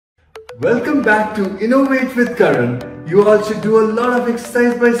Welcome back to Innovate with Karan. You all should do a lot of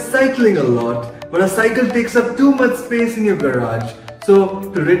exercise by cycling a lot, but a cycle takes up too much space in your garage. So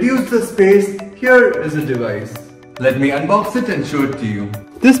to reduce the space, here is a device. Let me unbox it and show it to you.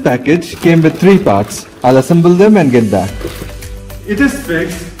 This package came with 3 parts. I'll assemble them and get back. It is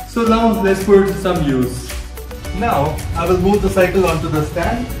fixed, so now let's put it to some use. Now I will move the cycle onto the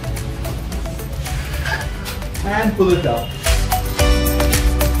stand and pull it out.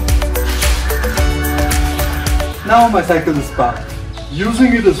 Now my cycle is parked.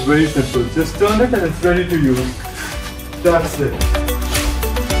 Using it is very simple. Just turn it and it's ready to use. That's it.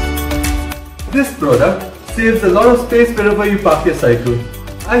 This product saves a lot of space wherever you park your cycle.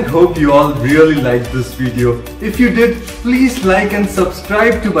 I hope you all really liked this video. If you did, please like and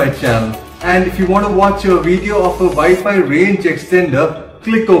subscribe to my channel. And if you want to watch a video of a Wi-Fi range extender,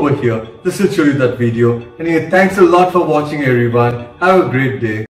 click over here. This will show you that video. Anyway, thanks a lot for watching everyone. Have a great day.